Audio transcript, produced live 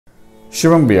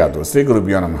శివం బియాదు శ్రీ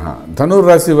గురుభ్యో నమః. ధనుర్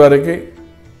రాశి వారికి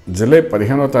జూలై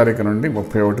 15వ తారీఖు నుండి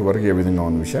 31 వరకు ఏ విధంగా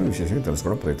ఉన్న విషయాన్ని విశేషంగా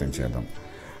తెలుసుకోవడం ప్రయత్నం చేద్దాం.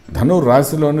 ధనుర్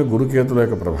రాశిలోని గురుకేతుల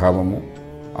యొక్క ప్రభావము,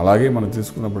 అలాగే మనం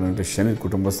తీసుకున్నప్పుడు అంటే శని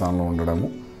కుటుంబ స్థానంలో ఉండడము,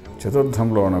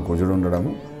 చతుర్థంలో ఉన్న కుజుడు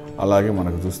ఉండడము, అలాగే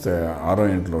మనకు చూస్తే 6వ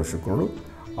ఇంట్లో శుక్రుడు,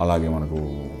 అలాగే మనకు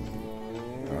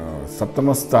సప్తమ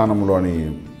స్థానంలోని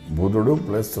బుధుడు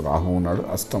ప్లస్ రాహు ఉన్నాడు,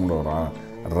 అష్టంలో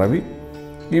రవి.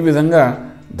 ఈ విధంగా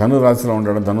ధనురాశిలో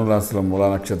ఉండడం. ధనురాశిలో మూలా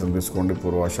నక్షత్రం తీసుకోండి,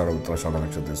 పూర్వాషాఢ ఉత్తరాషాఢ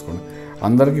నక్షత్రం తీసుకోండి.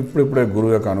 అందరికీ ఇప్పుడిప్పుడే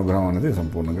గురువు యొక్క అనుగ్రహం అనేది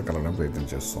సంపూర్ణంగా కలగడం ప్రయత్నం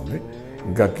చేస్తుంది.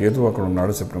 ఇంకా కేతువు అక్కడ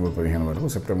ఉన్నాడు సెప్టెంబర్ 15 వరకు.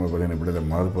 సెప్టెంబర్ 15 ఎప్పుడైతే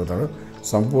మారిపోతాడో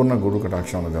సంపూర్ణ గురు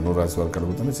కటాక్షం ధనురాశి వరకు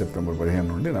కలుగుతుంది. సెప్టెంబర్ 15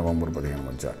 నుండి నవంబర్ 15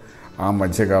 మధ్య, ఆ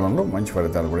మధ్యకాలంలో మంచి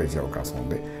ఫలితాలు కూడా ఇచ్చే అవకాశం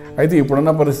ఉంది. అయితే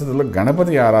ఇప్పుడున్న పరిస్థితుల్లో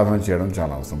గణపతి ఆరాధన చేయడం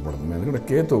చాలా అవసరం పడుతుంది. ఎందుకంటే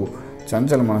కేతు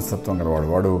చంచల మనస్తత్వం గలవాడు.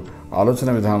 వాడు ఆలోచన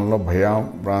విధానంలో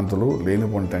భయాంభ్రాంతులు,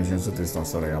 లేనిపోని టెన్షన్స్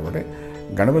తీసుకొస్తారు. కాబట్టి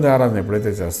గణపతి ఆరాధన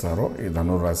ఎప్పుడైతే చేస్తారో ఈ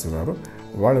ధనుర్రాశి వారు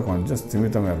వాళ్ళు కొంచెం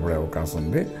స్థిమితం ఏర్పడే అవకాశం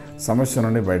ఉంది. సమస్య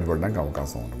నుండి బయటపడడానికి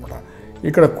అవకాశం ఉందన్నమాట.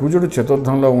 ఇక్కడ కుజుడు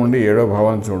చతుర్థంలో ఉండి 7వ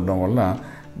భావాన్ని చూడడం వల్ల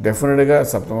డెఫినెట్గా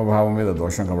సప్తమ భావం మీద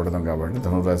దోషం కనబడతాం. కాబట్టి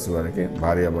ధనుర్రాశి వారికి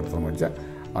భార్యాభర్తల మధ్య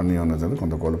అన్యోన్యతను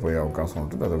కొంత కోల్పోయే అవకాశం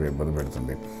ఉంటుంది. అదొక ఇబ్బంది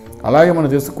పెడుతుంది. అలాగే మనం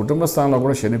చేస్తే కుటుంబ స్థానంలో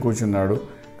కూడా శని కూర్చున్నాడు.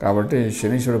 కాబట్టి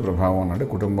శనీశ్వరుడి ప్రభావం అంటే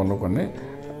కుటుంబంలో కొన్ని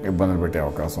ఇబ్బందులు పెట్టే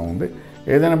అవకాశం ఉంది.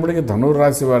 ఏదైనప్పటికీ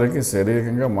ధనుర్రాశి వారికి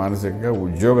శారీరకంగా, మానసికంగా,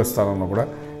 ఉద్యోగ స్థానంలో కూడా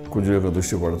కుజుడు యొక్క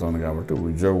దృష్టి పడుతుంది. కాబట్టి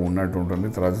ఉద్యోగం ఉన్నట్టు ఉంటుంది.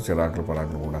 తర్వాత చిరాకులు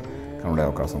పరాకులు కూడా కనబడే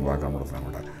అవకాశం బాగా కనబడుతుంది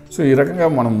అన్నమాట. సో ఈ రకంగా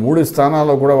మనం 3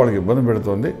 స్థానాల్లో కూడా వాళ్ళకి ఇబ్బంది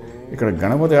పెడుతుంది. ఇక్కడ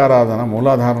గణపతి ఆరాధన,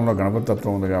 మూలాధారంలో గణపతి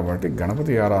తత్వం ఉంది. కాబట్టి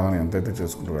గణపతి ఆరాధన ఎంతైతే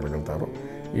చేసుకుంటూ వెళ్ళగలుగుతారో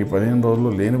ఈ 15 రోజులు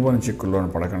లేనిపోని చిక్కుల్లోని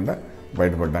పడకుండా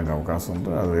బయటపడడానికి అవకాశం ఉంది.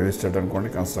 అది రియల్ ఎస్టేట్ అనుకోండి,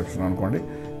 కన్స్ట్రక్షన్ అనుకోండి,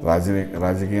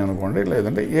 రాజకీయం అనుకోండి,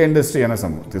 లేదంటే ఏ ఇండస్ట్రీ అయినా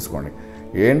తీసుకోండి.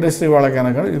 ఏ ఇండస్ట్రీ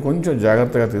వాళ్ళకైనా కానీ ఇది కొంచెం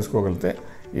జాగ్రత్తగా తీసుకోగలిగితే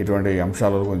ఇటువంటి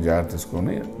అంశాలలో కొంచెం జాగ్రత్త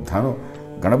తీసుకొని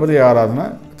గణపతి ఆరాధన,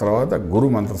 తర్వాత గురు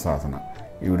మంత్ర సాధన,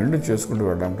 ఇవి 2 చేసుకుంటూ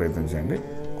వెళ్ళడానికి ప్రయత్నం చేయండి.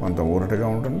 కొంత ఊరటగా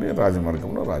ఉంటుంది.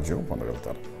 రాజమార్గంలో రాజ్యం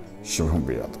పొందగలుగుతారు. శుభం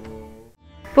బియాదు.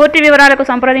 పూర్తి వివరాలకు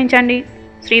సంప్రదించండి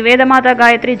శ్రీ వేదమాత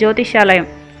గాయత్రి జ్యోతిష్యాలయం,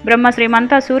 బ్రహ్మశ్రీ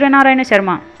మంతా సూర్యనారాయణ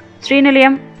శర్మ, శ్రీ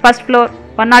నిలయం, first floor,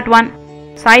 101,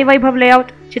 Sai Vaibhav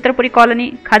layout, Chitrapuri colony,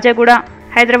 Khajaguda,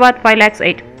 Hyderabad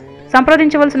 5,08,000.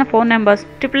 సంప్రదించవలసిన ఫోన్ నెంబర్స్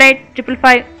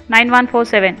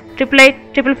 8885559147,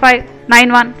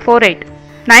 8855559148,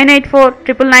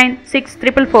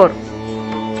 984999644.